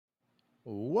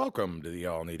Welcome to the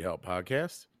All Need Help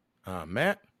podcast. I'm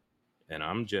Matt. And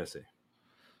I'm Jesse.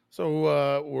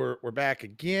 So we're back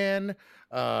again.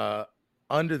 Uh,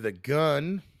 Under the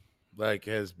gun, like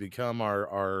has become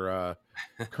our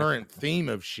current theme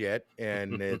of shit,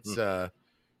 and it's Is that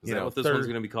what this one's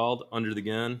going to be called? Under the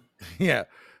Gun? yeah,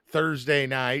 Thursday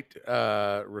night,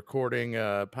 recording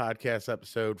a podcast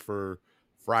episode for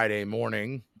Friday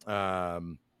morning.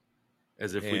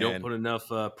 As if we don't put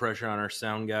enough pressure on our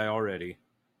sound guy already.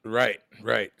 Right.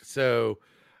 So,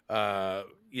 a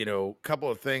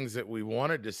couple of things that we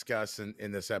want to discuss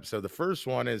in this episode. The first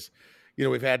one is,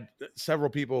 we've had several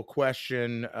people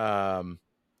question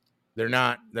they're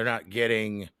not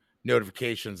getting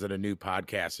notifications that a new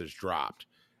podcast has dropped,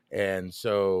 and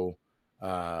so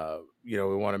we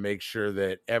want to make sure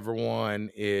that everyone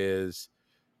is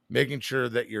making sure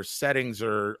that your settings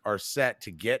are set to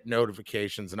get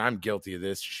notifications. And I'm guilty of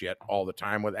this shit all the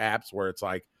time with apps where it's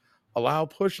like allow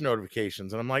push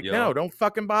notifications, and I'm like, no, don't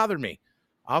fucking bother me.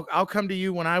 I'll come to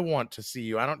you when I want to see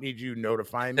you. I don't need you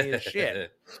notifying me of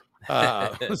shit.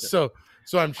 So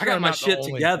I'm sure I got I'm my not shit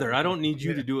together. I don't need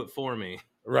you to do it for me.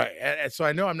 Right. And so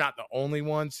I know I'm not the only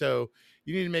one. So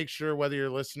you need to make sure whether you're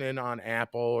listening on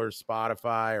Apple or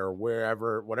Spotify or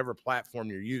wherever, whatever platform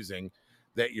you're using,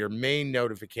 that your main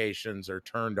notifications are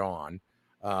turned on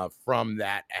from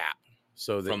that app,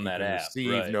 so that you can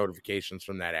receive notifications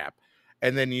from that app.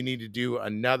 And then you need to do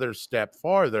another step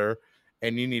farther,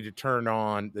 and you need to turn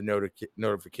on the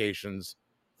notifications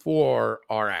for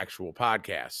our actual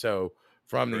podcast. So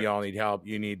from the Y'all Need Help,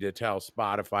 you need to tell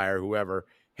Spotify or whoever,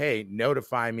 hey,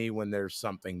 notify me when there's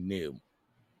something new.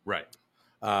 Right.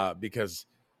 Because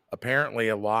apparently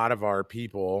a lot of our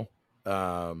people,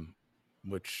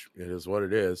 which it is what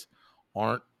it is,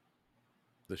 aren't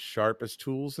the sharpest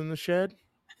tools in the shed.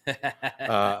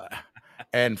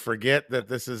 And forget that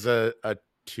this is a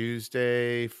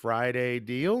Tuesday, Friday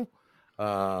deal.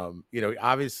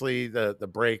 Obviously the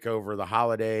break over the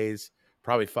holidays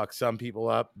probably fucked some people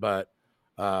up, but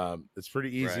it's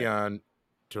pretty easy to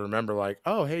remember, like,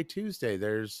 oh, hey, Tuesday,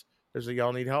 there's a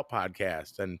Y'all Need Help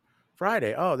podcast, and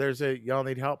Friday, oh, there's a Y'all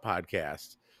Need Help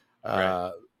podcast.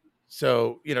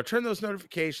 So, turn those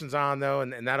notifications on though,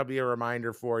 and that'll be a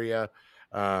reminder for you.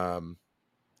 I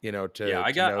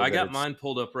got mine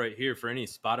pulled up right here for any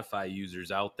Spotify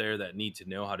users out there that need to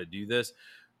know how to do this.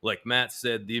 Like Matt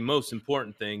said, the most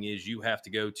important thing is you have to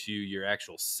go to your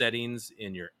actual settings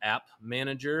in your app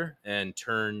manager and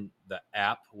turn the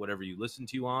app, whatever you listen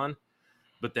to, on.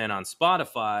 But then on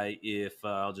Spotify, if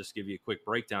I'll just give you a quick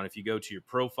breakdown, if you go to your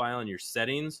profile and your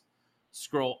settings,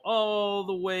 scroll all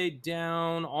the way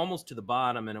down almost to the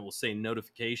bottom, and it will say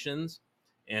notifications.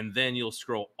 And then you'll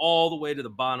scroll all the way to the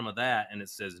bottom of that, and it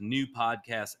says new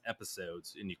podcast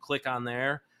episodes. And you click on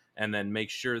there, and then make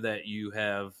sure that you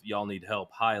have Y'all Need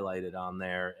Help highlighted on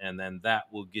there. And then that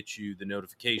will get you the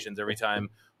notifications every time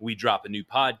we drop a new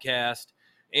podcast.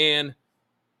 And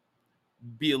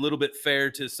be a little bit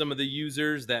fair to some of the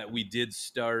users that we did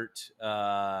start,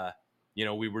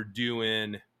 we were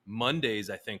doing Mondays,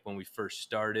 I think, when we first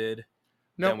started.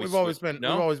 No, we've always been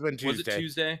Tuesday. Was it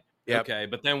Tuesday? Yep. Okay,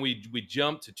 but then we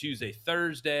jumped to Tuesday,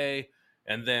 Thursday,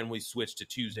 and then we switched to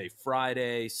Tuesday,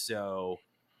 Friday. So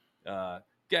got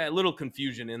a little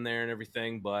confusion in there and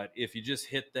everything. But if you just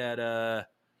hit that,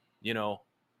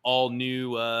 all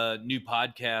new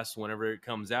podcasts whenever it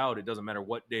comes out, it doesn't matter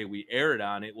what day we air it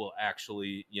on, it will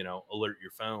actually alert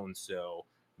your phone, so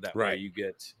that way you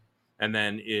get, and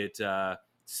then it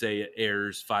say it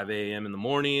airs 5 a.m. in the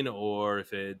morning, or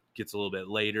if it gets a little bit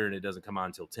later and it doesn't come on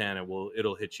until 10,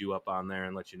 it'll hit you up on there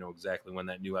and let you know exactly when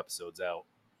that new episode's out.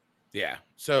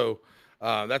 So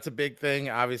that's a big thing,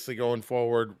 obviously, going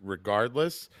forward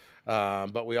regardless,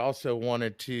 but we also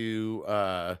wanted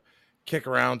to kick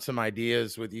around some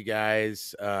ideas with you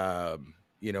guys.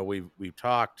 We've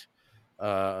talked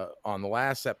on the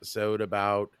last episode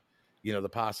about the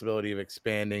possibility of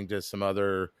expanding to some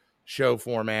other show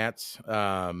formats,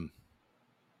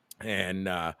 and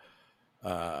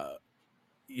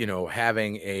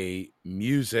having a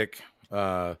music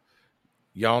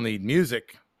Y'all Need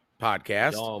Music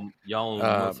podcast. Y'all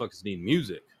motherfuckers need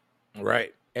music,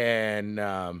 right? And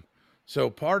so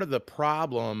part of the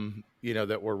problem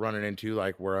that we're running into,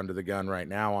 like we're under the gun right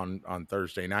now on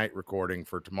Thursday night recording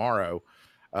for tomorrow,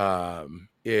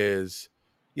 is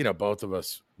both of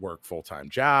us work full-time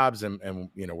jobs, and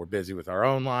we're busy with our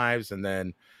own lives, and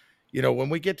then when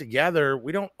we get together,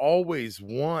 we don't always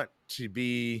want to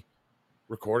be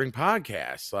recording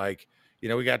podcasts. Like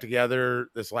we got together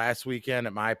this last weekend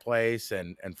at my place,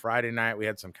 and Friday night we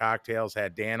had some cocktails,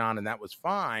 had Dan on, and that was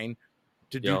fine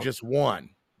to do just one,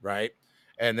 right?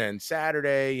 And then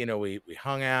Saturday, you know, we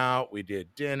hung out, we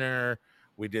did dinner,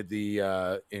 we did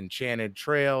the Enchanted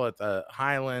Trail at the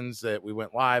Highlands that we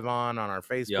went live on our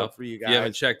Facebook Yep. for you If you haven't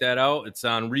guys. checked that out, it's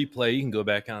on replay. You can go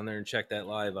back on there and check that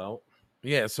live out.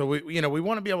 Yeah, so we you know, we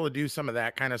want to be able to do some of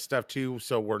that kind of stuff too,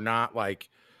 so we're not like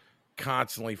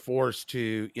constantly forced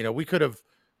to, you know, we could have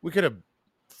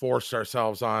forced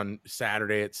ourselves on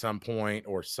Saturday at some point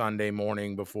or Sunday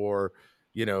morning before,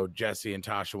 you know, Jesse and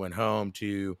Tasha went home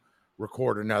to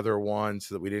record another one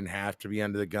so that we didn't have to be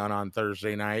under the gun on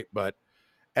Thursday night. But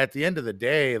at the end of the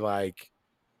day, like,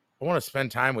 I want to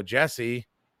spend time with Jesse,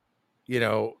 you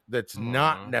know, that's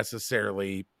not Aw.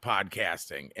 necessarily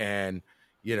podcasting. And,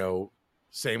 you know,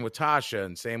 same with Tasha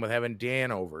and same with having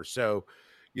Dan over. So,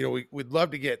 you know, we'd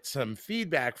love to get some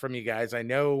feedback from you guys. I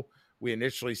know we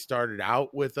initially started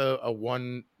out with a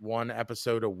one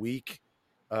episode a week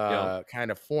Yep.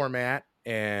 kind of format,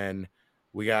 and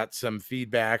we got some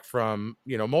feedback from,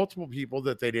 you know, multiple people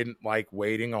that they didn't like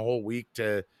waiting a whole week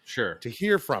Sure. to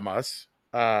hear from us.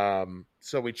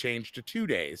 So we changed to 2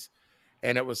 days,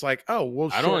 and it was like, oh, we'll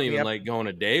I don't shorten the even like going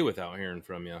a day without hearing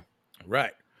from you.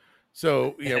 right.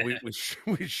 So, you know,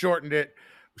 we shortened it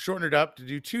up to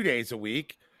do 2 days a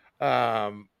week,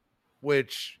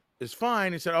 which is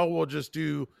fine. He said, oh, we'll just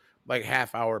do like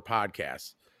half-hour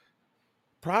podcasts.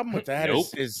 Problem with that Nope.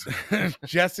 is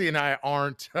Jesse and I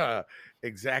aren't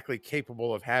exactly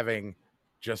capable of having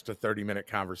just a 30-minute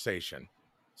conversation.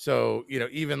 So, you know,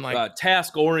 even like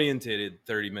Task oriented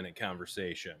 30-minute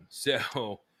conversation.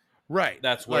 So right,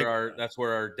 that's like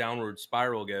where our downward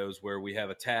spiral goes, where we have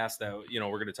a task that, you know,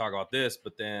 we're going to talk about this,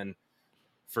 but then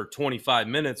for 25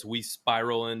 minutes we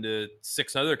spiral into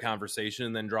 6 other conversation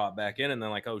and then drop back in, and then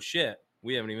like, oh shit,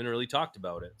 we haven't even really talked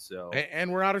about it. So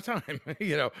and we're out of time,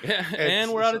 you know. yeah,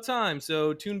 and we're out of time.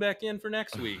 So tune back in for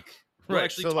next week. We'll Right.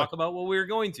 actually So like, talk about what we were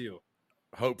going to.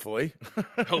 hopefully.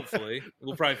 Hopefully,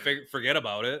 we'll probably forget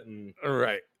about it. And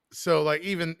Right. So like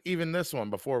even this one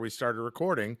before we started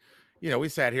recording, you know, we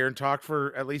sat here and talked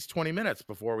for at least 20 minutes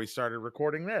before we started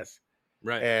recording this.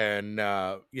 right, And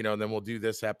you know, then we'll do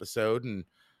this episode, and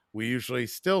we usually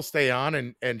still stay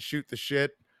on and shoot the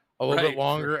shit a little bit right.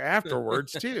 longer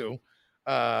afterwards too.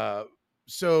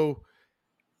 So,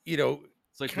 you know,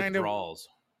 It's like kind of withdrawals.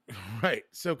 right.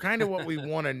 So kind of what we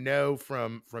want to know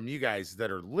from you guys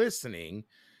that are listening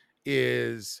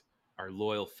is, Our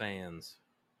loyal fans.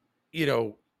 you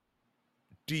know,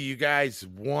 do you guys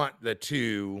want the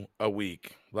 2 a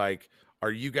week? Like,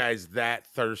 are you guys that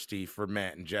thirsty for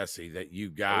Matt and Jesse that you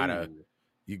gotta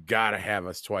have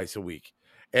us twice a week?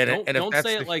 And if Don't that's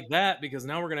say the it like that, because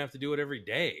now we're gonna have to do it every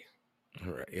day.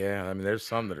 right, yeah, I mean, there's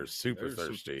some that are super There's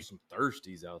thirsty. some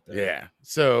thirsties out there. Yeah.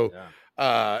 So,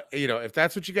 Yeah. you know, if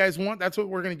that's what you guys want, that's what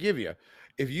we're gonna give you.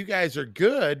 If you guys are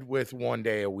good with 1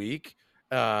 day a week,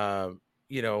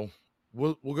 you know,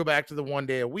 we'll go back to the 1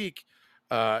 day a week.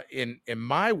 In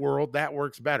my world, that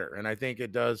works better, and I think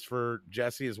it does for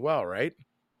Jesse as well, right?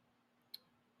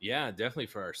 Yeah, definitely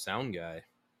for our sound guy.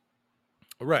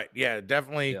 Right. Yeah,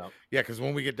 definitely. Yeah. Yeah, because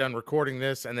when we get done recording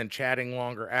this and then chatting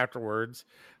longer afterwards,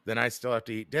 then I still have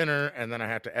to eat dinner, and then I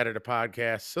have to edit a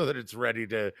podcast so that it's ready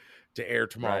to air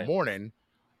tomorrow Right. morning.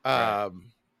 Right.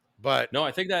 But No,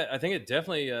 I think it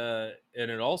definitely and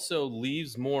it also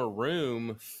leaves more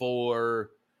room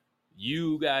for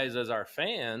you guys as our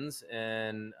fans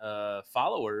and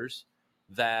followers,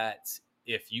 that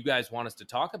if you guys want us to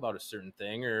talk about a certain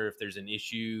thing, or if there's an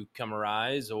issue come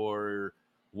arise, or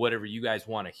whatever you guys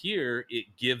want to hear, it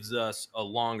gives us a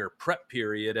longer prep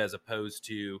period, as opposed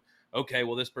to, okay,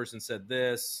 well, this person said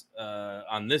this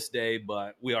on this day,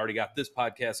 but we already got this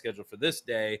podcast scheduled for this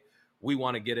day. We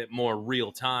want to get it more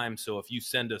real time. So if you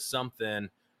send us something,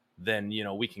 then, you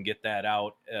know, we can get that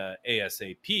out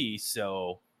ASAP.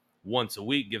 So once a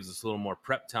week gives us a little more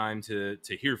prep time to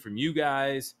hear from you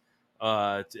guys,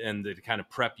 and to kind of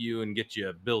prep you and get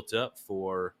you built up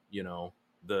for, you know,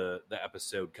 the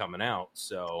episode coming out.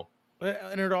 So,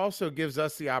 and it also gives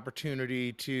us the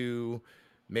opportunity to,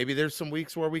 maybe there's some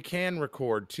weeks where we can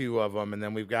record 2 of them, and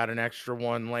then we've got an extra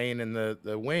one laying in the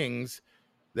wings,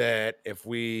 that if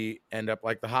we end up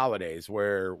like the holidays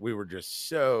where we were just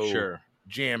so sure.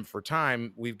 jammed for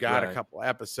time, we've got a Right. couple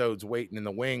episodes waiting in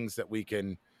the wings that we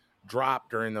can drop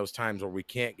during those times where we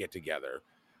can't get together.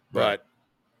 Right. But,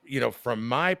 you know, from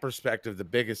my perspective, the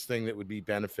biggest thing that would be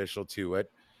beneficial to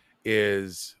it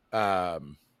is, I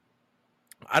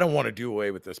don't want to do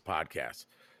away with this podcast.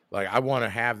 Like, I want to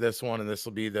have this one, and this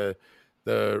will be the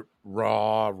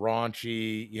raw,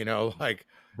 raunchy, you know, like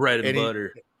Bread and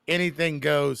butter. anything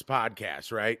goes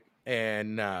podcast, right?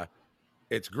 And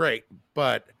it's great,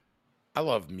 but I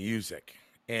love music,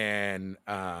 and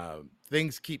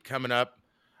things keep coming up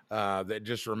that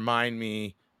just remind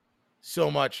me so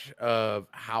much of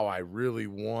how I really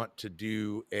want to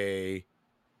do a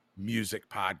music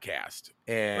podcast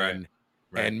Right. and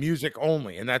Right. music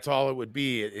only, and that's all it would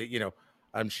be.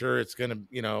 I'm sure it's going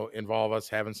to involve us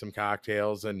having some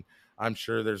cocktails, and I'm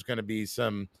sure there's going to be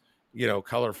some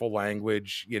colorful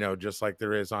language, just like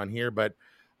there is on here, but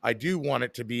I do want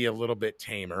it to be a little bit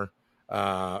tamer,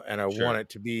 and I want Sure. it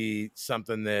to be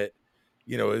something that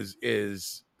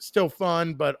is still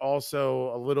fun, but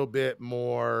also a little bit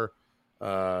more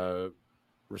uh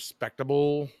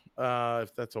respectable,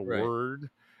 if that's a Right. word.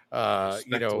 You know,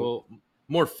 Respectable,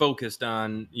 more focused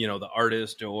on, the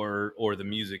artist or the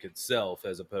music itself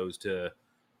as opposed to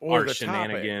or our the topic.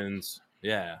 shenanigans.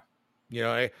 Yeah.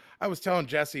 I was telling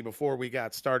Jesse before we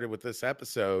got started with this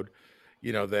episode,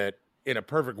 that in a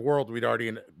perfect world, we'd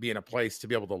already be in a place to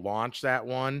be able to launch that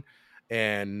one.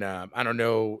 And I don't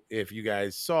know if you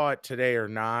guys saw it today or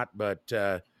not, but,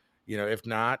 if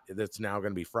not, that's now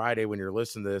going to be Friday when you're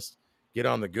listening to this. Get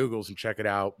on the Googles and check it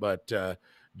out. But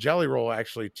Jelly Roll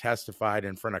actually testified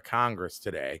in front of Congress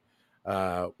today,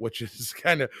 which is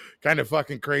kind of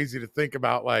fucking crazy to think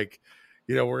about. Like,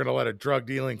 we're going to let a drug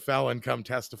dealing felon come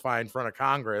testify in front of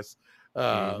Congress.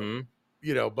 Mm-hmm.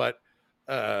 But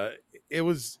it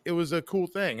was a cool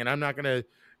thing. And I'm not going to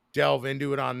delve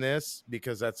into it on this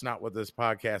because that's not what this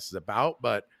podcast is about.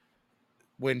 But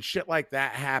when shit like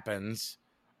that happens,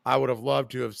 I would have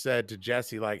loved to have said to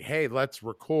Jesse, like, hey, let's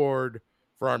record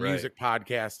for our Right. music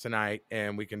podcast tonight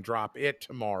and we can drop it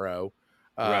tomorrow.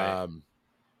 Right.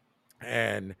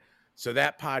 And so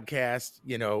that podcast,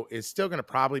 is still going to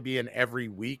probably be an every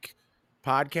week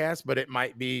podcast, but it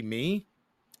might be me,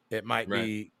 it might Right.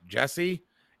 be Jesse,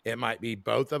 it might be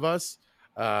both of us.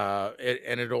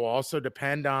 And it'll also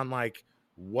depend on like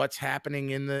what's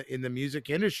happening in the music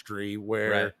industry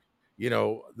where,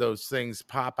 Right. those things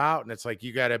pop out, and it's like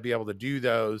you got to be able to do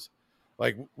those.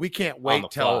 Like we can't On the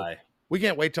wait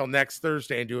fly. till next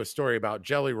Thursday and do a story about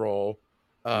Jelly Roll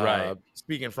Right.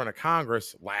 speaking in front of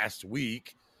Congress last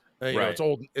week. Right. It's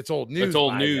old news. It's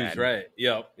old by news, then. right?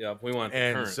 Yep. We want the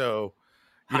And current so,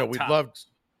 hot topics.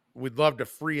 we'd love to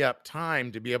free up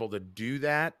time to be able to do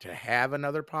that, to have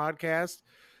another podcast.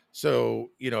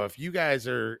 So, if you guys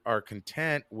are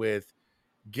content with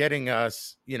getting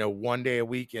us, one day a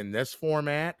week in this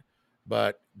format,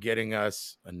 but getting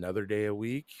us another day a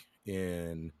week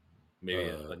in Maybe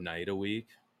a night a week.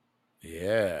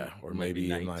 Yeah, or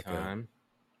maybe in like nighttime.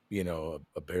 a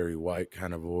Barry White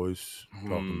kind of voice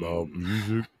talking about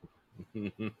music,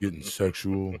 getting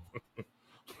sexual.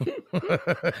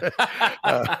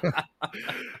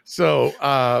 So,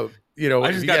 I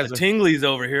just got the tinglies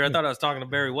over here. I thought I was talking to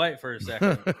Barry White for a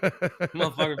second.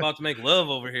 Motherfucker about to make love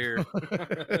over here.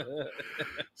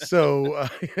 So,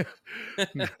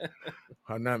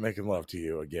 I'm not making love to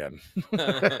you again.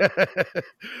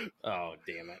 Oh,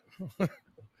 damn it.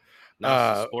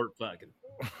 Not sport fucking.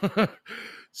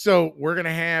 So we're going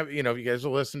to have, if you guys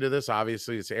will listen to this,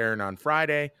 obviously it's airing on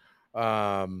Friday.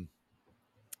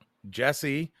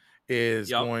 Jesse is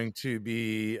going to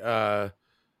be, our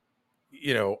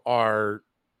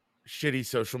shitty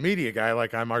social media guy.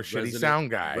 Like I'm our shitty sound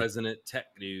guy. Resident tech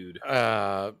dude.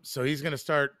 So he's going to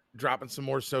start dropping some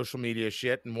more social media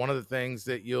shit. And one of the things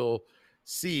that you'll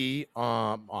see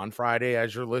on Friday,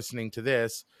 as you're listening to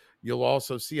this, you'll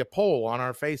also see a poll on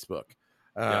our Facebook.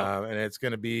 And it's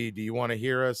going to be, do you want to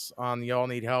hear us on the Y'all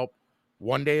Need Help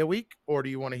one day a week, or do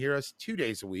you want to hear us 2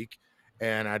 days a week?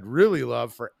 And I'd really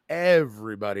love for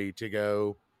everybody to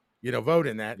go, vote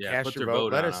in that. Yeah, cast put your their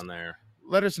vote vote. on there.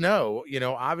 Let us know.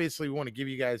 Obviously we want to give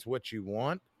you guys what you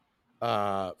want.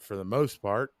 For the most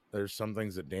part, there's some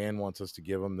things that Dan wants us to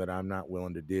give them that I'm not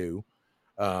willing to do.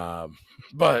 But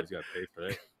got to pay for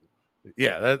that.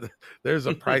 Yeah, there's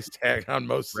a price tag on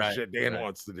most of the shit Dan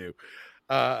wants to do.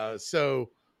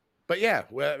 But yeah,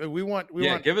 we want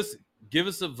give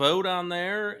us a vote on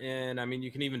there, and I mean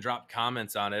you can even drop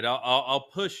comments on it. I'll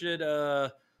push it.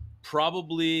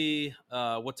 Probably.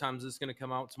 What time is this going to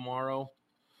come out tomorrow?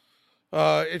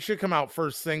 It should come out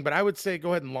first thing, but I would say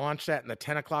go ahead and launch that in the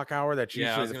 10 o'clock hour. That's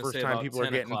usually the first time people are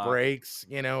getting breaks,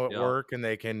 at work, and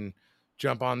they can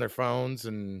jump on their phones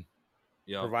and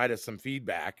provide us some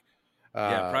feedback.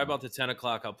 Probably about the 10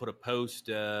 o'clock. I'll put a post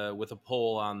with a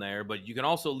poll on there, but you can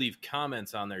also leave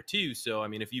comments on there too. So, I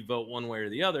mean, if you vote one way or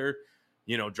the other,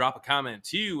 drop a comment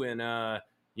too, and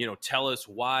tell us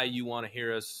why you want to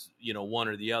hear us, one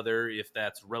or the other, if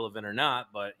that's relevant or not.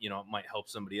 But it might help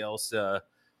somebody else,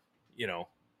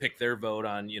 pick their vote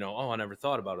on, I never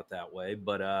thought about it that way.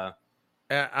 But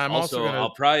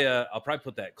I'll probably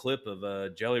put that clip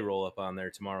of Jelly Roll up on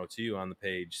there tomorrow too on the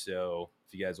page. So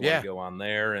if you guys want to go on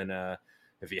there and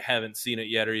if you haven't seen it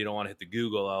yet or you don't want to hit the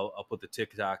Google, I'll put the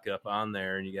TikTok up on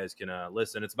there and you guys can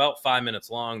listen. It's about 5 minutes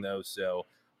long though, so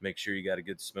make sure you got a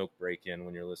good smoke break in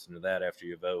when you're listening to that after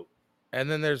you vote. And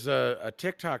then there's a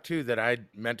TikTok too that I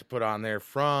meant to put on there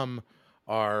from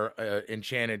our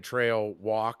Enchanted Trail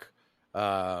walk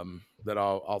that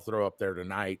I'll throw up there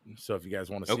tonight. So if you guys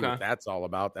want to see what that's all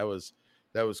about, that was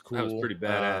cool. That was pretty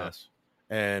badass.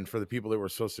 And for the people that were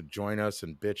supposed to join us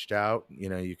and bitched out, you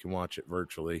know, you can watch it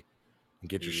virtually and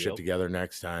get your shit together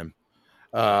next time.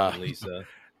 Lisa,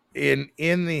 in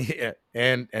the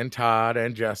and Todd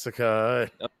and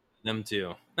Jessica, them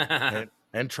too,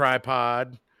 and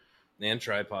Tripod.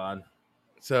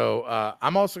 So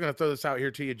I'm also going to throw this out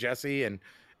here to you, Jesse, and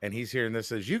he's hearing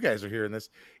this as you guys are hearing this.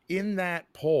 In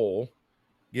that poll,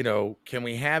 you know, can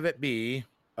we have it be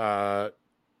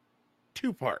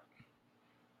two-part?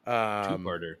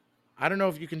 Two-parter. I don't know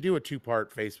if you can do a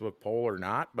two-part Facebook poll or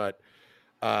not, but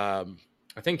I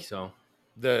think so.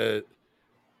 The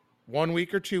 1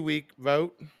 week or 2 week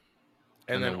vote,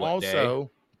 and then also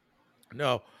day?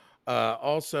 No,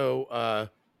 also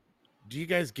do you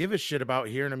guys give a shit about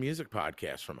hearing a music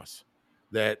podcast from us?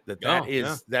 That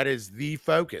is the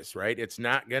focus, right? It's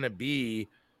not going to be,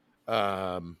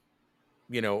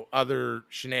 you know, other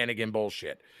shenanigan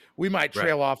bullshit. We might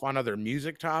trail off on other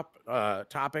music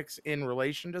topics in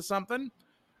relation to something,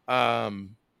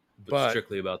 but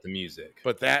strictly about the music.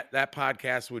 But that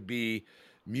podcast would be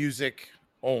music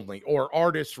only or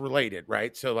artist related,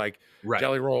 right? So like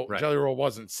Jelly Roll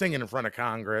wasn't singing in front of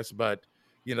Congress, but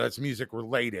you know, it's music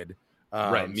related.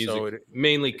 Music, so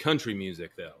mainly country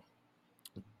music, though.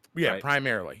 Yeah,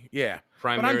 primarily. Yeah,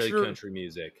 primarily country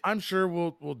music. I'm sure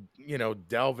we'll you know,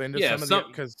 delve into some of it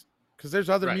because there's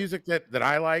other music that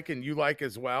I like and you like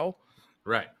as well.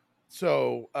 Right.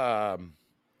 So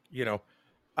you know,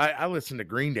 I listened to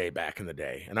Green Day back in the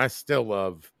day, and I still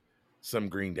love some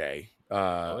Green Day.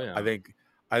 I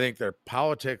think their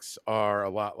politics are a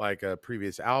lot like a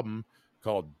previous album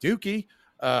called Dookie.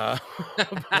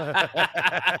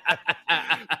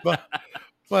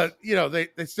 But you know, they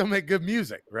still make good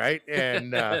music, right?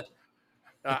 And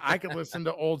I could listen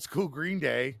to old school Green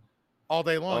Day all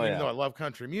day long, even though I love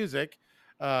country music.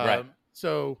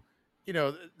 So, you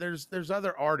know, there's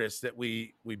other artists that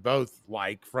we both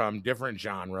like from different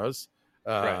genres.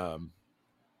 You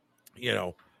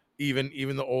know,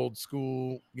 even the old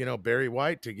school, you know, Barry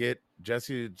White, to get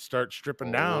Jesse to start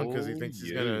stripping down because he thinks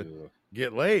he's gonna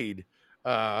get laid.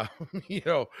 You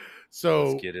know,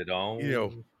 so let's get it on. You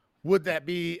know, would that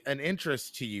be an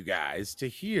interest to you guys to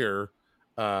hear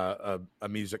a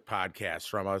music podcast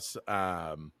from us?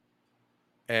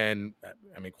 And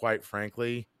I mean, quite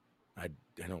frankly, I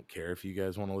don't care if you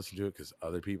guys want to listen to it because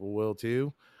other people will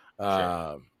too.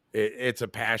 It's a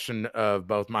passion of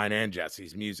both mine and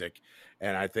Jesse's music,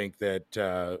 and I think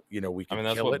that you know, we can. I mean,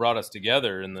 that's what brought us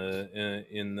together in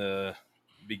the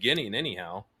beginning,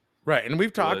 anyhow. Right, and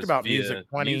we've talked about music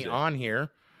plenty on here.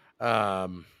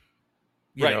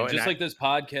 You know, just like this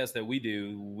podcast that we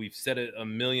do, we've said it a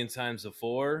million times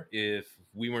before. If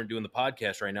we weren't doing the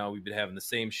podcast right now, we'd be having the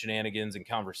same shenanigans and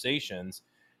conversations.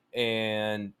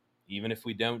 And even if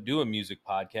we don't do a music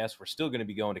podcast, we're still going to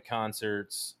be going to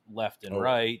concerts left and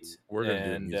right. We're going to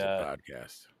do a music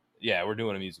podcast. Yeah, we're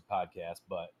doing a music podcast,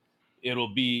 but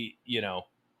it'll be, you know,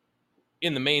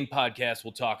 in the main podcast,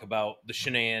 we'll talk about the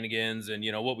shenanigans and,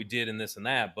 you know, what we did and this and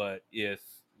that. But if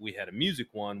we had a music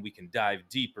one, we can dive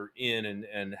deeper in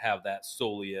and have that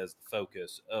solely as the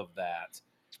focus of that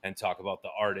and talk about the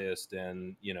artist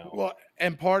and, you know. Well,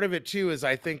 and part of it too is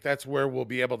I think that's where we'll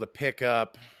be able to pick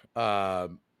up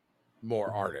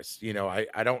more artists. You know,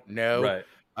 I don't know.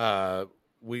 Right.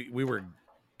 We were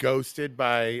ghosted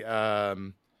by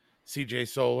CJ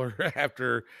Solar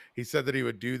after he said that he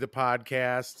would do the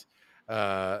podcast.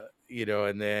 You know,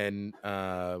 and then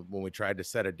when we tried to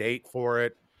set a date for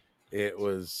it, it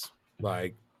was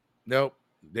like, nope,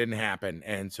 didn't happen.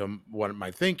 And so what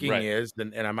my thinking is,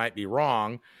 and I might be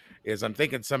wrong, is I'm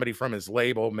thinking somebody from his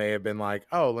label may have been like,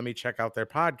 oh, let me check out their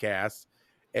podcast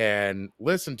and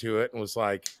listen to it, and was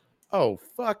like, oh,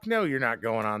 fuck no, you're not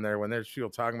going on there when there's people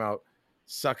talking about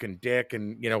sucking dick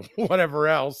and, you know, whatever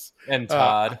else. And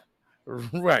Todd.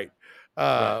 Right.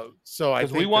 So I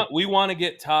think we want to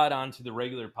get Todd onto the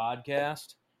regular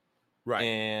podcast. Right.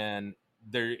 And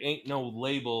there ain't no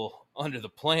label under the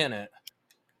planet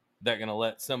that gonna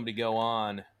let somebody go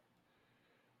on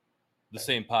the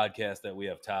same podcast that we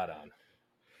have Todd on.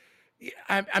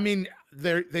 I mean,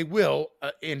 they will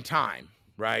in time,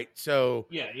 right? So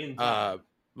in time.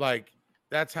 Like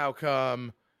that's how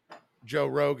come Joe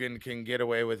Rogan can get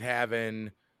away with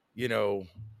having, you know,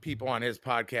 people on his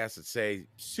podcast that say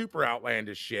super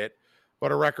outlandish shit,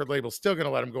 but a record label's still going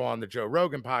to let him go on the Joe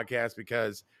Rogan podcast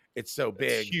because it's so It's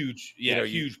big. huge. You Yeah, know,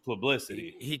 huge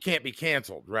publicity. he can't be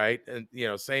canceled, right? And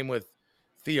same with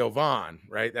Theo Vaughn,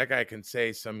 right? That guy can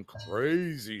say some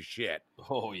crazy shit,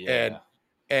 Oh yeah.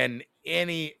 and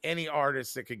any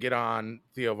artist that could get on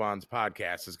Theo Vaughn's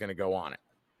podcast is going to go on it.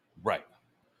 Right.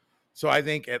 So I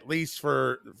think at least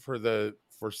for the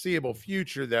foreseeable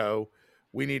future, though,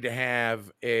 we need to have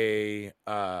a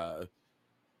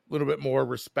little bit more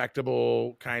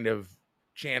respectable kind of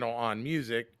channel on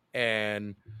music,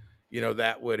 and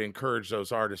that would encourage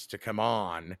those artists to come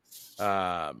on.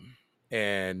 Right,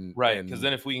 because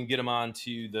then if we can get them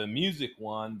onto the music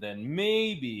one, then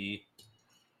maybe,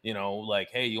 like,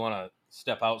 hey, you want to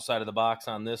step outside of the box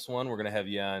on this one? We're gonna have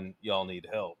you on. Y'all need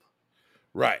help.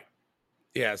 Right.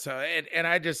 Yeah. So and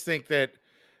I just think that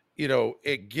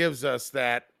it gives us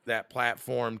that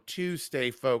platform to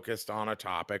stay focused on a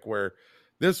topic, where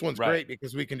this one's great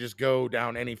because we can just go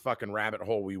down any fucking rabbit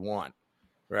hole we want.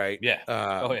 Right. Yeah.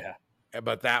 Oh yeah.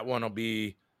 But that one will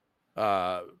be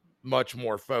much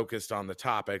more focused on the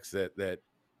topics that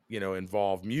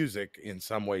involve music in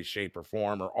some way, shape, or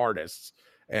form, or artists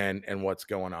and what's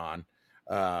going on.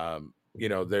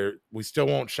 There, we still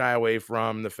won't shy away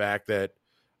from the fact that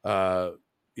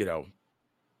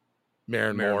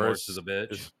Maren Morris is a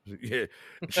bitch. Yeah,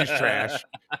 she's trash.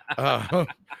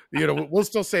 We'll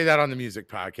still say that on the music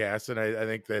podcast, and I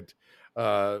think that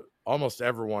almost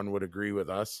everyone would agree with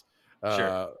us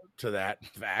to that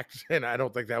fact. And I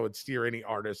don't think that would steer any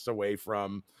artists away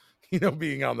from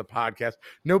being on the podcast.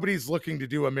 Nobody's looking to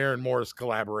do a Maren Morris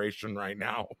collaboration right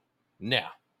now. No,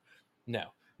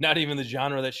 not even the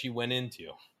genre that she went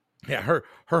into. Yeah,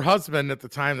 her husband at the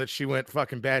time that she went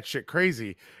fucking batshit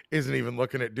crazy isn't even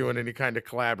looking at doing any kind of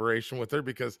collaboration with her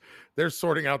because they're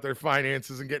sorting out their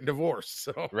finances and getting divorced.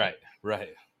 So right.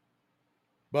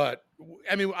 But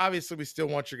I mean, obviously, we still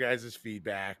want your guys'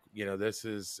 feedback. This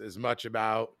is as much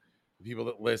about the people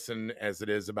that listen as it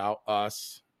is about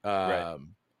us. Right.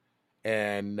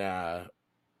 And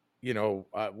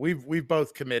we've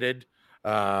both committed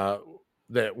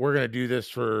that we're going to do this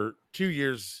for 2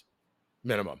 years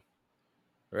minimum.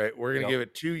 Right. We're going to give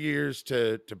it 2 years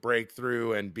to break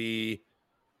through and be,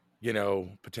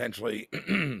 potentially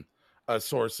a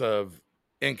source of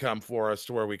income for us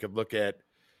to where we could look at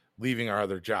leaving our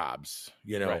other jobs,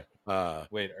 Right.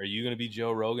 Wait, are you going to be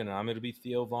Joe Rogan and I'm going to be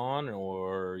Theo Vaughn,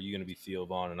 or are you going to be Theo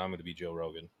Vaughn and I'm going to be Joe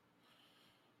Rogan?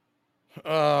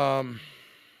 I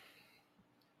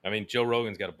mean, Joe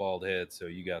Rogan's got a bald head, so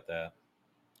you got that.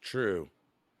 True.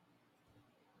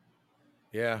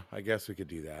 Yeah, I guess we could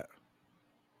do that.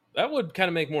 That would kind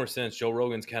of make more sense. Joe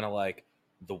Rogan's kind of like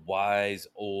the wise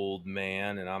old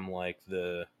man, and I'm like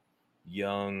the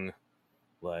young,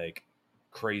 like,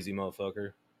 crazy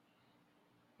motherfucker.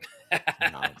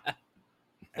 No.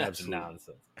 Absolute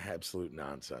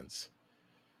nonsense.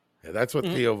 Yeah, that's what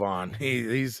Theo Vaughn.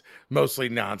 He's mostly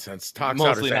nonsense. Talks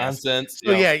mostly out his nonsense.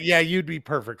 So yeah, you'd be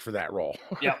perfect for that role.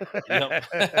 Yep.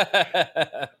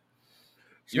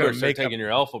 You better start taking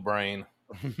your alpha brain.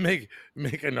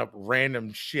 Making up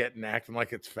random shit and acting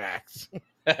like it's facts.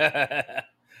 I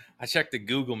checked the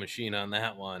Google machine on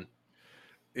that one.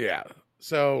 Yeah.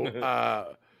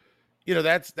 So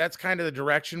that's kind of the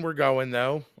direction we're going,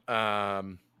 though.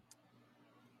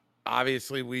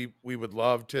 Obviously we would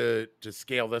love to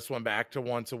scale this one back to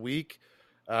once a week,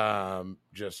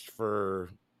 just for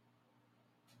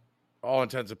all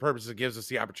intents and purposes. It gives us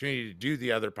the opportunity to do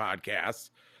the other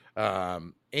podcasts,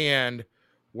 and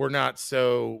we're not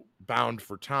so bound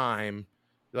for time.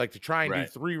 Like, to try and do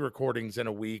 3 recordings in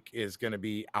a week is going to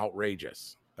be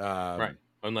outrageous, right?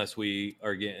 Unless we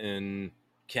are getting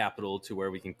capital to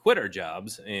where we can quit our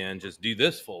jobs and just do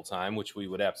this full time, which we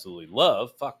would absolutely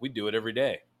love. Fuck, we do it every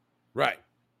day. Right.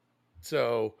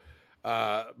 So,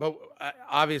 but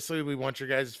obviously we want your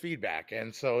guys' feedback.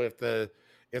 And so if the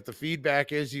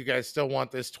feedback is you guys still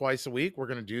want this twice a week, we're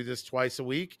going to do this twice a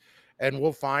week, and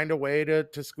we'll find a way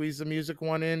to squeeze the music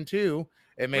one in too.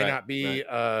 It may not be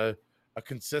a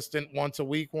consistent once a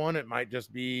week one. It might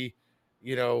just be,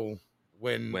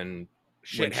 when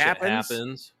shit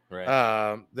happens,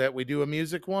 right? That we do a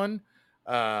music one.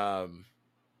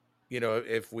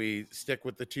 If we stick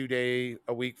with the 2-day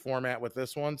a week format with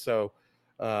this one. So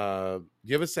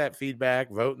give us that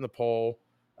feedback, vote in the poll,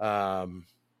 and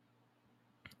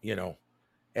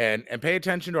pay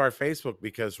attention to our Facebook,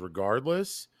 because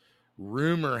regardless,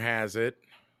 rumor has it,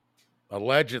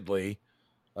 allegedly,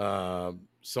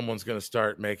 someone's going to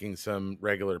start making some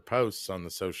regular posts on the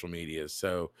social media.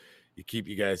 So you keep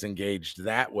you guys engaged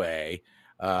that way.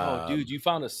 Dude, you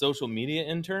found a social media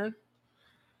intern?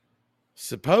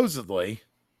 Supposedly.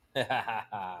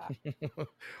 or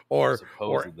or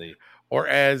Supposedly. or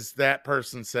as that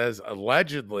person says,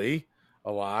 allegedly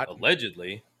a lot,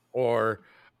 Allegedly. or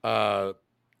it's Like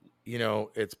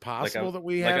I'm possible that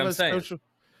we like have I'm a saying. social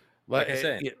Like I'm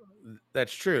saying.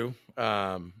 that's true.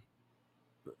 But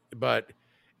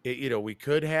we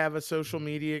could have a social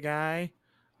media guy,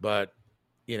 but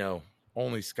you know,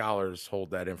 only scholars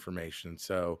hold that information.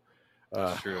 So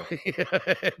That's true.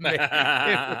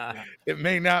 it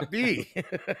may not be.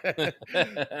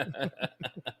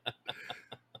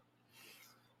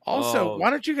 Also, Oh, why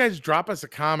don't you guys drop us a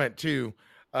comment too,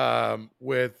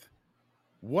 with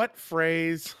what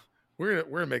phrase we're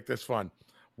gonna make this fun.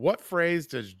 What phrase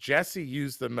does Jesse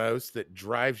use the most that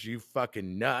drives you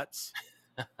fucking nuts?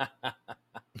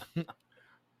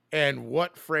 And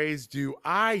what phrase do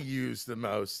I use the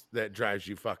most that drives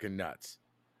you fucking nuts?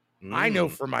 I know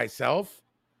mm, for myself,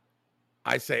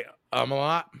 I say a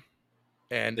lot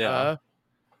and yeah.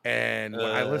 and when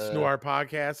I listen to Uh, our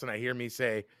podcast and I hear me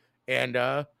say and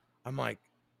I'm like,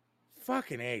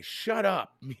 fucking A, shut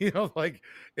up. Like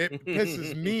it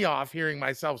pisses me off hearing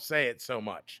myself say it so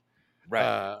much. right.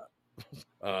 Uh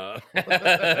uh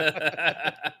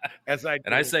and as I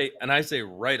I do. say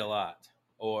right a lot.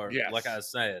 Or like Yes. I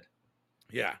said,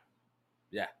 Yeah.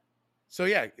 yeah. So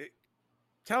yeah,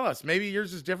 tell us. Maybe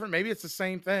yours is different. Maybe it's the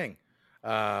same thing.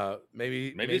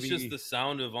 Maybe it's just the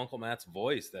sound of Uncle Matt's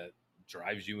voice that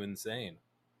drives you insane.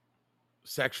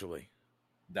 sexually.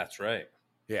 That's right.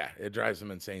 Yeah, it drives them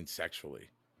insane sexually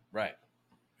Right.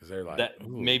 because they're like, That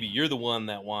ooh, maybe you're the one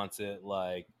that wants it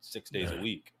like 6 days a they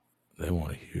week.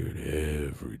 want to hear it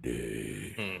every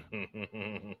day.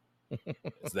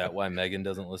 Is that why Megan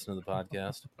doesn't listen to the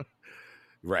podcast?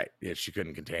 Right. Yeah, she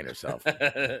couldn't contain herself.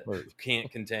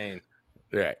 Can't contain.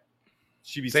 Right.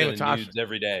 She be Same with sending Tasha. nudes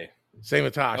every day. Same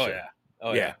with Oh Tasha. yeah.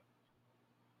 Oh Yeah.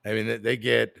 yeah. I mean, they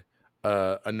get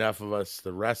enough of us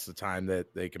the rest of the time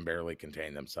that they can barely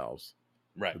contain themselves.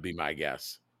 Right. Would be my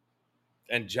guess.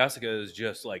 And Jessica is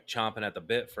just like chomping at the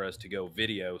bit for us to go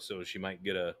video so she might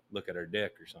get a look at her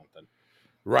dick or something.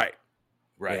 Right.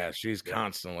 Right. Yeah, she's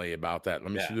constantly about that.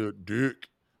 Let me see the dick.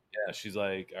 Yeah, she's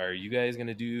like, "Are you guys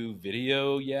gonna do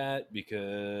video yet?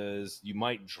 Because you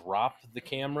might drop the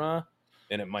camera,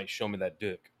 and it might show me that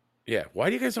dick." Yeah. Why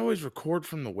do you guys always record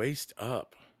from the waist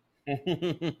up?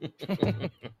 You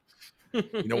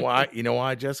know why? You know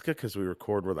why, Jessica? Because we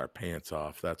record with our pants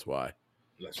off. That's why.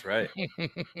 That's right.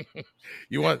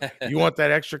 you want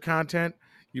that extra content?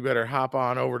 You better hop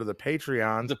on over to the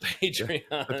Patreons. The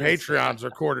Patreon. The Patreon's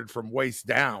recorded from waist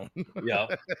down.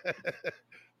 Yep.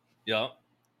 Yep.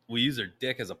 We use her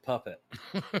dick as a puppet.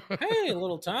 Hey,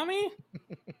 little Tommy.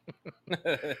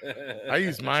 I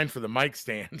use mine for the mic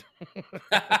stand.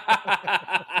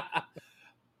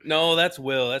 No, that's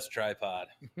Will. That's tripod.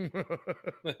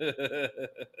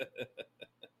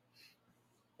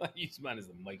 I use mine as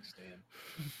the mic stand.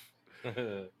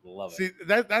 Love See,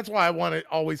 it. that's why I want to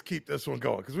always keep this one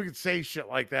going because we could say shit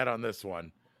like that on this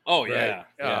one. Oh Right?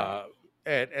 yeah.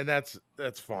 And that's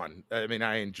fun. I mean,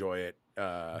 I enjoy it.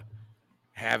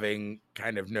 Having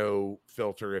kind of no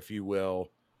filter, if you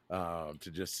will, to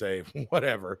just say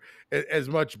whatever. As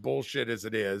much bullshit as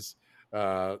it is,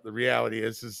 the reality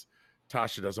is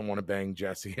Tasha doesn't want to bang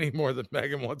Jesse any more than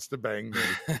Megan wants to bang me.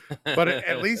 But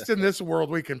at least in this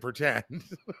world, we can pretend.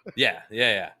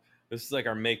 Yeah. This is like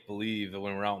our make believe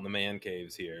when we're out in the man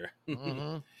caves here.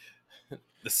 Mm-hmm.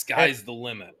 The sky's the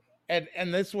limit.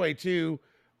 And this way too,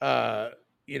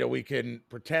 we can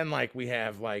pretend like we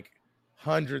have like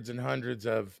hundreds and hundreds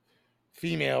of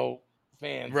female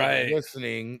fans that are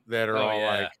listening that are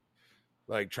all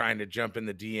like trying to jump in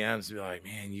the DMs and be like,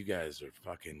 man, you guys are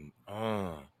fucking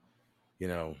I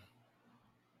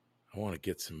want to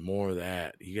get some more of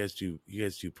that. You guys do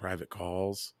private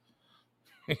calls.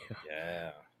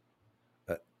 Yeah.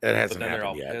 That hasn't But then they're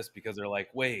all happened yet. pissed because they're like,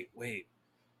 wait.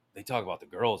 They talk about the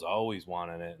girls always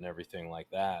wanting it and everything like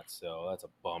that. So that's a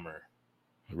bummer.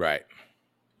 Right.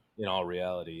 In all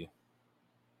reality,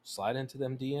 slide into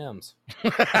them DMs.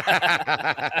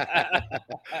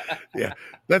 Yeah,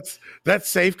 that's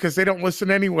safe because they don't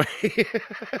listen anyway.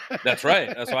 That's right.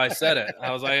 That's why I said it.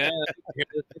 I was like, hear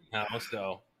this anyhow,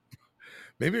 so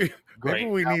maybe great.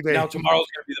 We need now tomorrow's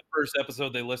gonna be the first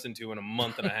episode they listen to in a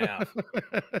month and a half.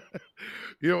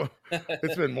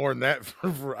 It's been more than that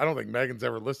for I don't think Megan's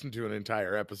ever listened to an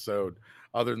entire episode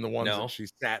other than the ones that she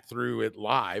sat through it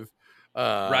live.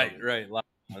 Right, live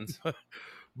ones.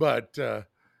 But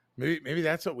maybe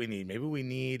that's what we need. Maybe we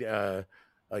need a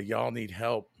y'all need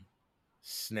help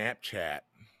Snapchat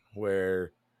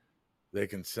where they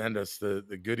can send us the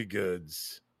goody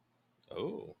goods.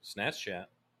 Oh, Snapchat.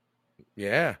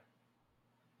 Yeah.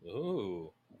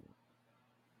 Oh,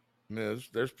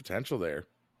 There's potential there.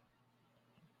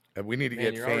 And we need to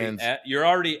Man, get fans. you're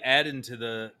already adding to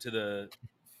the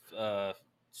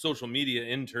social media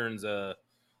interns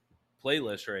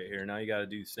playlist right here. Now you got to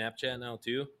do Snapchat now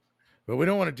too. But we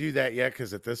don't want to do that yet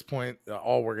because at this point,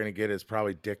 all we're going to get is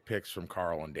probably dick pics from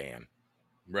Carl and Dan.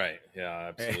 Right.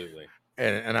 Yeah, absolutely.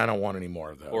 And I don't want any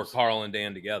more of those. Or Carl and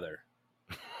Dan together.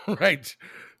 Right.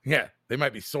 Yeah. They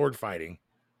might be sword fighting.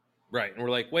 Right. And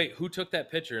we're like, wait, who took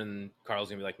that picture? And Carl's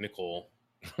going to be like, Nicole.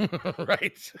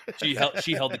 Right. She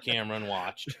held the camera and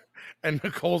watched. And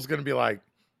Nicole's going to be like,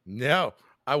 no,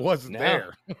 I wasn't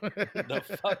there.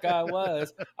 The fuck I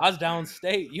was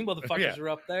downstate. You motherfuckers were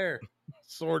up there.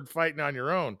 Sword fighting on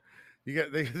your own. You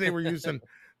got they were using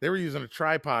a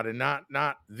tripod and not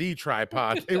the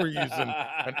tripod. They were using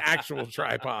an actual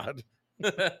tripod.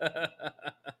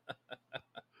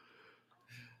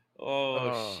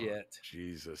 Oh shit.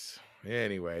 Jesus.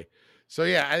 Anyway. So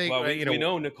yeah, I think we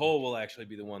know Nicole will actually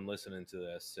be the one listening to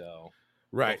this, so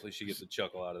right. Hopefully she gets a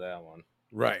chuckle out of that one.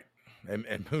 Right.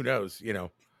 And who knows,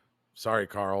 sorry,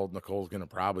 Carl, Nicole's gonna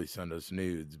probably send us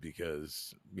nudes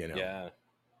because,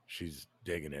 she's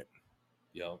digging it.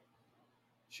 Yep.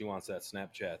 She wants that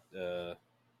Snapchat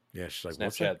she's like,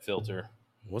 Snapchat filter.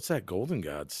 What's that Golden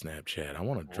God Snapchat? I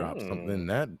want to drop something in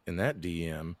that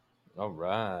DM. All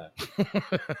right.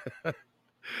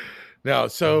 No,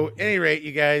 so at any rate,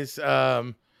 you guys,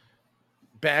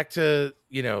 back to,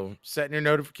 setting your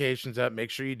notifications up.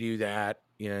 Make sure you do that.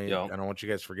 I don't want you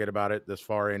guys to forget about it this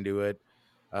far into it.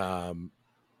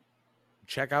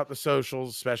 Check out the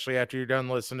socials, especially after you're done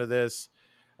listening to this.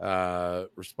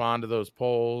 Respond to those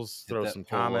polls, throw some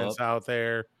comments out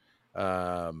there.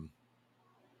 And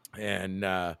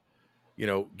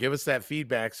give us that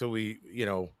feedback so we,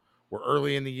 we're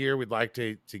early in the year. We'd like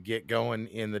to get going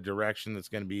in the direction that's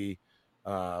going to be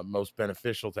most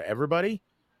beneficial to everybody.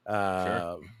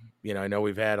 Sure. I know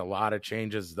we've had a lot of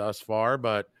changes thus far,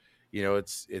 but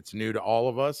it's new to all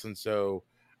of us. And so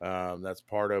that's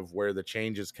part of where the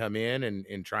changes come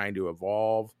in trying to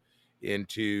evolve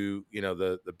into,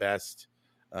 the best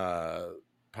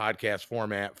podcast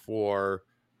format for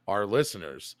our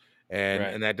listeners.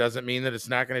 And that doesn't mean that it's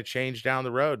not going to change down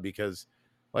the road because,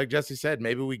 like Jesse said,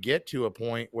 maybe we get to a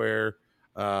point where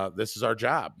this is our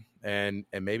job and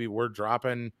maybe we're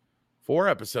dropping 4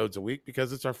 episodes a week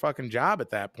because it's our fucking job at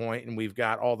that point and we've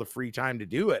got all the free time to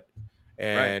do it.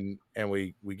 And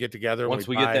we get together once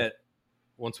we get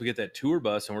that tour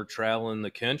bus and we're traveling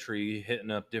the country,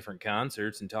 hitting up different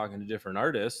concerts and talking to different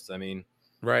artists. I mean,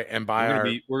 right. And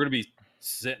we're gonna be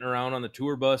sitting around on the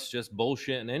tour bus just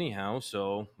bullshitting anyhow.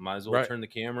 So might as well turn the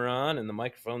camera on and the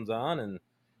microphones on and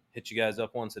hit you guys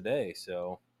up once a day.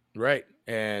 So right.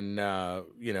 And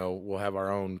we'll have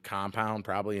our own compound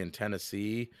probably in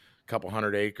Tennessee, a couple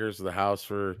 100 acres of the house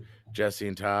for Jesse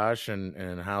and Tosh and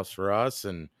a house for us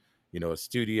and a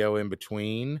studio in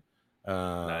between.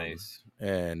 Nice.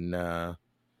 And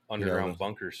underground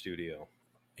bunker studio.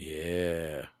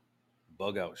 Yeah.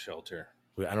 Bug out shelter.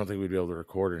 I don't think we'd be able to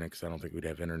record in it because I don't think we'd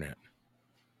have internet.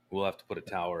 We'll have to put a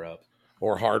tower up.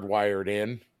 Or hardwired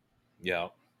in. Yeah.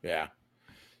 Yeah.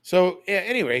 So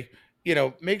anyway,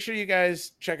 make sure you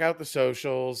guys check out the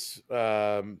socials.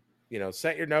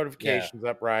 Set your notifications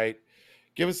up right.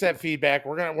 Give us that feedback.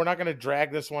 We're not gonna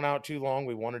drag this one out too long.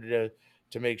 We wanted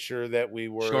to make sure that we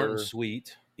were short and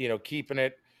sweet. Keeping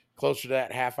it closer to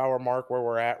that half-hour mark where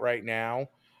we're at right now.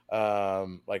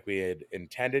 Like we had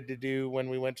intended to do when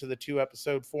we went to the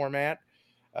 2-episode format.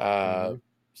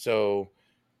 So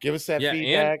give us that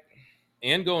feedback.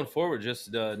 And going forward,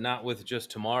 just not with just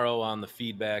tomorrow on the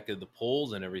feedback of the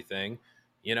polls and everything,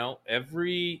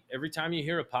 every time you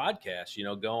hear a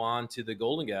podcast, go on to the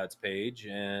Golden Gods page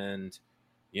and,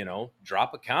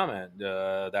 drop a comment.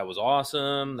 That was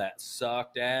awesome. That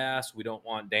sucked ass. We don't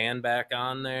want Dan back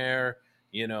on there.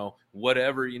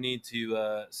 Whatever you need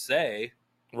to say.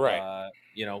 Right.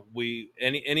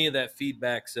 Any of that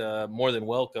feedback's more than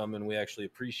welcome, and we actually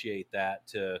appreciate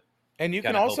that. And you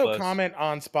can also comment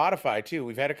on Spotify too.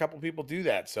 We've had a couple people do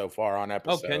that so far on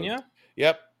episodes. Oh, can you?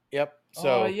 Yep.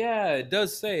 So yeah, it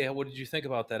does say. What did you think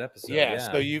about that episode? Yeah.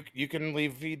 So you can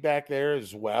leave feedback there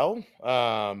as well.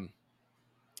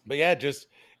 But yeah,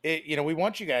 we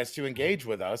want you guys to engage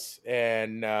with us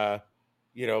and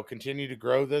continue to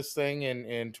grow this thing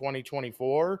in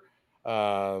 2024.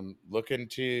 Looking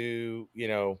to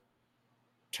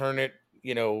turn it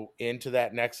into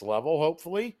that next level,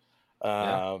 hopefully.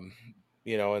 And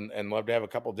love to have a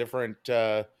couple different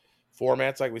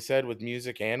formats, like we said, with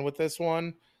music and with this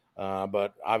one.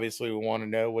 But obviously, we want to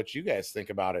know what you guys think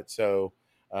about it. So,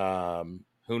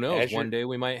 who knows? One day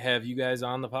we might have you guys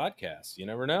on the podcast. You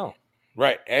never know.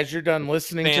 Right. As you're done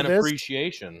listening to Fan this,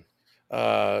 appreciation.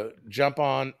 jump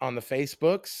on the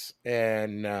Facebooks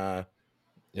and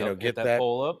Yep, hit get that that.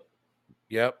 poll up.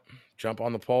 Yep. Jump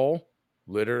on the poll,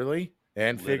 literally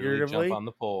and Literally jump figuratively. on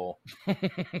the poll.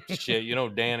 Shit,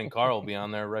 Dan and Carl will be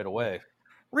on there right away.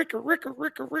 Ricker.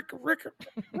 Ricka.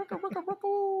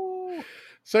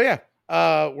 So yeah,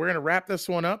 we're gonna wrap this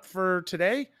one up for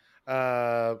today.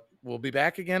 We'll be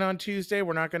back again on Tuesday.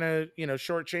 We're not gonna,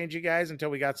 shortchange you guys until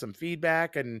we got some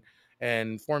feedback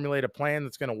and formulate a plan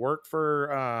that's gonna work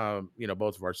for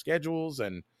both of our schedules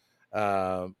and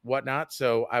whatnot.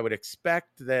 So I would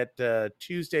expect that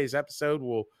Tuesday's episode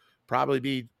will probably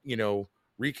be,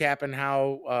 recapping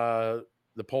how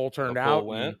the poll turned out.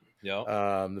 Went. Yep.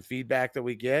 The feedback that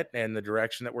we get and the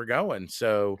direction that we're going.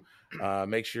 So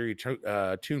make sure you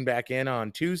tune back in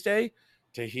on Tuesday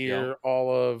to hear all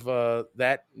of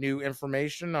that new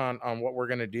information on what we're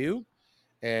going to do.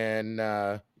 And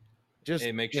just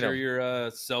make sure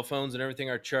your cell phones and everything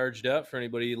are charged up for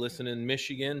anybody listening in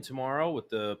Michigan tomorrow with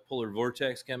the polar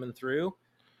vortex coming through.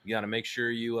 You got to make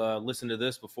sure you listen to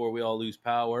this before we all lose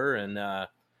power, and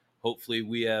hopefully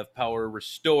we have power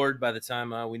restored by the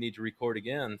time we need to record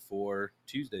again for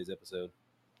Tuesday's episode.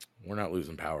 We're not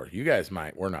losing power. You guys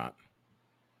might. We're not.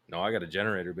 No, I got a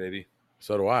generator, baby.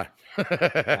 So do I.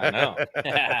 I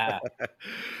know.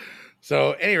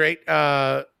 So, at any rate,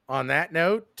 on that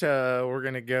note, we're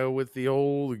going to go with the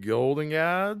old Golden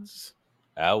Gods.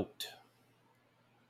 Out.